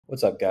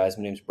What's up, guys?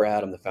 My name's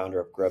Brad. I'm the founder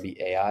of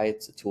Grubby.ai.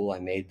 It's a tool I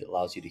made that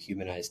allows you to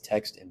humanize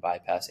text and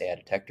bypass AI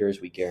detectors.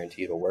 We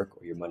guarantee it'll work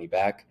or your money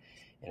back,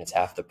 and it's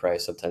half the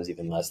price, sometimes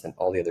even less than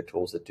all the other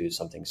tools that do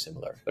something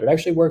similar. But it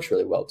actually works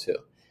really well too.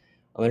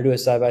 I'm going to do a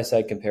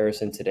side-by-side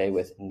comparison today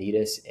with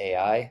Netus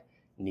AI.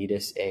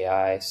 Netus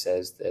AI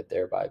says that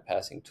their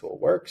bypassing tool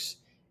works,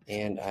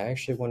 and I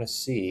actually want to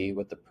see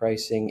what the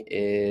pricing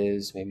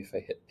is. Maybe if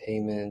I hit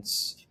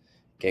payments,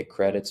 get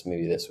credits,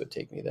 maybe this would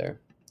take me there.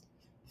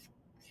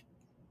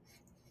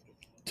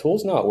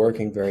 Tool's not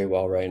working very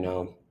well right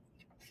now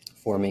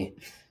for me,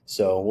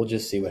 so we'll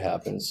just see what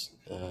happens.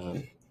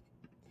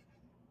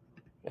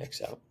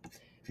 X out.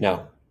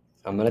 Now,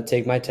 I'm going to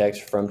take my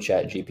text from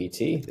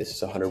ChatGPT. This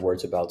is 100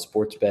 words about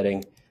sports betting.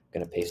 I'm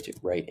going to paste it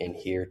right in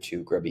here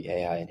to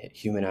Grubby.ai and hit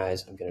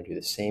humanize. I'm going to do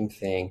the same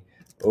thing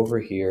over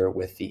here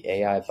with the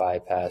AI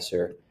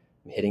bypasser.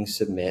 I'm hitting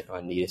submit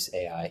on Netus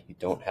AI. You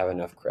don't have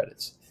enough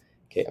credits.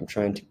 Okay, I'm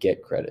trying to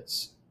get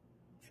credits,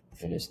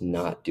 and it's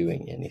not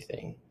doing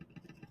anything.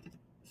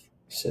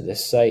 So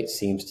this site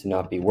seems to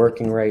not be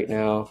working right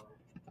now.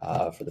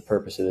 For the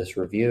purpose of this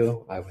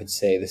review, I would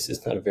say this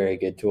is not a very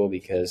good tool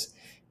because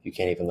you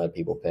can't even let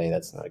people pay.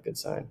 That's not a good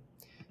sign.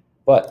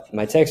 But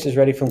my text is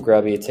ready from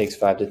Grubby. It takes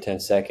 5 to 10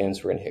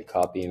 seconds. We're going to hit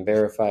copy and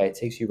verify. It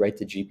takes you right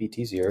to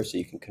GPT-0, so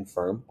you can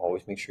confirm.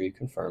 Always make sure you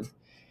confirm.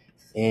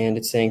 And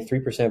it's saying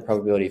 3%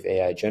 probability of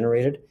AI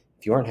generated.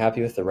 If you aren't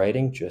happy with the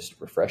writing, just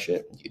refresh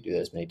it. You can do that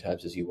as many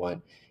times as you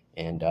want.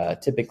 And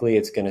typically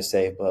it's going to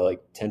say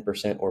like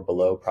 10% or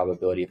below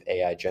probability of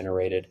AI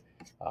generated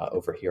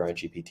over here on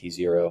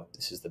GPT-0.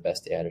 This is the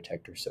best AI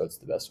detector, so it's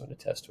the best one to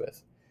test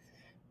with.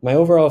 My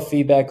overall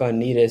feedback on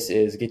Netus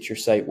is get your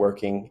site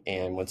working,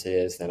 and once it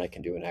is, then I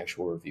can do an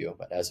actual review.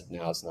 But as of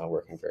now, it's not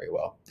working very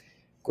well.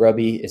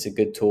 Grubby is a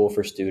good tool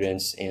for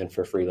students and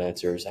for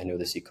freelancers. I know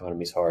this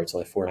economy is hard. It's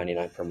only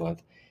 $4.99 per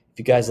month. If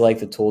you guys like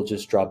the tool,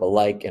 just drop a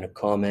like and a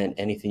comment.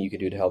 Anything you can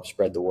do to help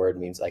spread the word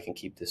means I can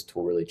keep this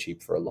tool really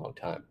cheap for a long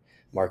time.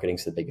 Marketing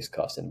is the biggest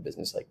cost in a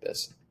business like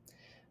this.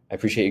 I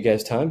appreciate you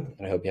guys' time,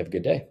 and I hope you have a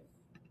good day.